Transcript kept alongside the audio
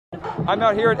I'm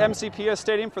out here at MCPS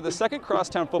Stadium for the second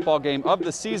crosstown football game of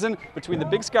the season between the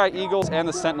Big Sky Eagles and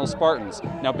the Sentinel Spartans.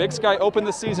 Now, Big Sky opened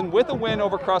the season with a win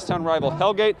over crosstown rival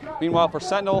Hellgate. Meanwhile, for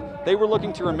Sentinel, they were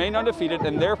looking to remain undefeated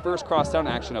in their first crosstown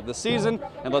action of the season.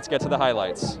 And let's get to the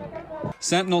highlights.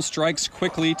 Sentinel strikes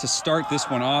quickly to start this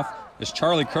one off as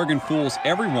Charlie Kurgan fools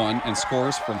everyone and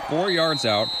scores from 4 yards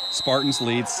out. Spartans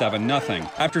lead 7-0.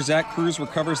 After Zach Cruz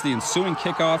recovers the ensuing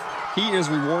kickoff, he is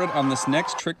rewarded on this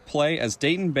next trick play as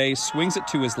Dayton Bay swings it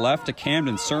to his left to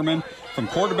Camden Sermon from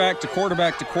quarterback to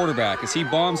quarterback to quarterback as he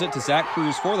bombs it to Zach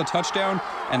Cruz for the touchdown,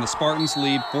 and the Spartans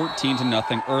lead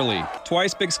 14-0 early.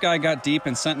 Twice Big Sky got deep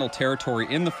in Sentinel territory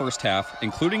in the first half,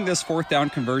 including this fourth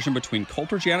down conversion between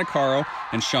Coulter Giannacaro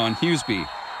and Sean Hughesby.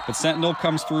 But Sentinel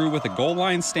comes through with a goal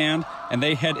line stand, and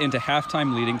they head into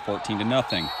halftime leading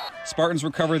 14-0. Spartans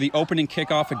recover the opening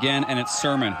kickoff again, and it's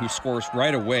Sermon who scores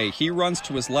right away. He runs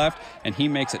to his left, and he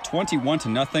makes it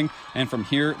 21-0, and from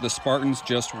here, the Spartans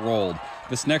just rolled.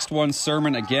 This next one,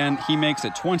 Sermon again, he makes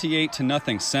it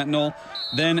 28-0 Sentinel.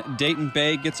 Then Dayton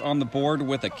Bay gets on the board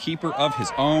with a keeper of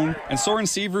his own, and Soren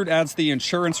Seavrud adds the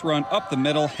insurance run up the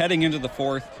middle, heading into the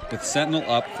fourth, with Sentinel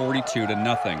up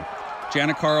 42-0.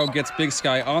 Giannacaro gets Big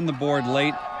Sky on the board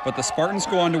late, but the Spartans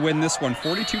go on to win this one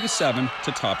 42-7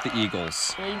 to top the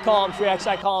Eagles. You call them tricks,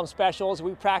 I call them specials.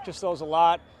 We practice those a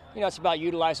lot. You know, it's about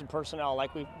utilizing personnel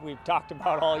like we've talked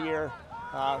about all year.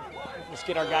 Let's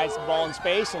get our guys the ball in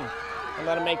space and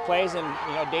let them make plays. And,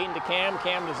 you know, Dayton to Cam,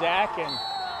 Cam to Zach. And,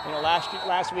 you know,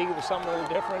 last week it was something a little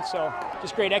different. So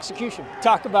just great execution.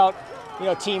 Talk about, you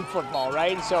know, team football,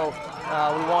 right? And so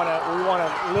we want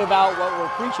to live out what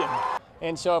we're preaching.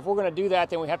 And so if we're going to do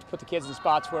that, then we have to put the kids in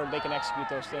spots where they can execute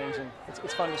those things. And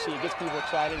it's fun to see. It gets people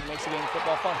excited. It makes the game of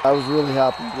football fun. I was really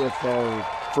happy with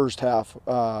our first half.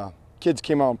 Kids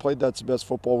came out and played. That's the best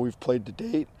football we've played to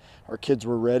date. Our kids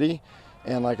were ready.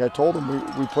 And like I told them,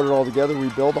 we put it all together. We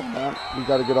build on that. We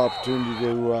got a good opportunity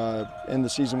to end the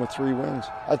season with 3 wins.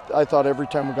 I thought every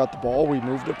time we got the ball, we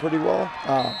moved it pretty well.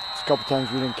 A couple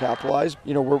times we didn't capitalize.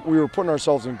 You know, we were putting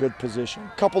ourselves in good position.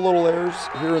 A couple little errors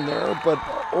here and there, but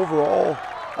overall,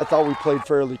 I thought we played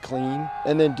fairly clean.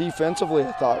 And then defensively,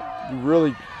 I thought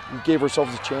we gave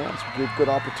ourselves a chance. We gave good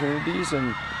opportunities,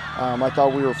 and I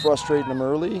thought we were frustrating them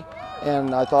early.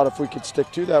 And I thought if we could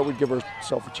stick to that, we'd give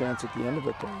ourselves a chance at the end of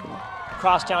it.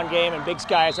 Crosstown game, and Big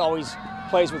Sky always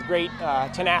plays with great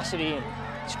tenacity and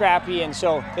scrappy, and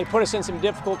so they put us in some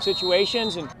difficult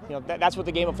situations, and you know that's what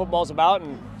the game of football is about,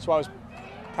 and so I was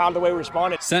proud of the way we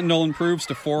responded. Sentinel improves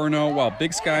to 4-0 while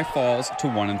Big Sky falls to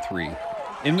 1-3.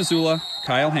 In Missoula,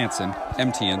 Kyle Hansen,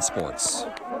 MTN Sports.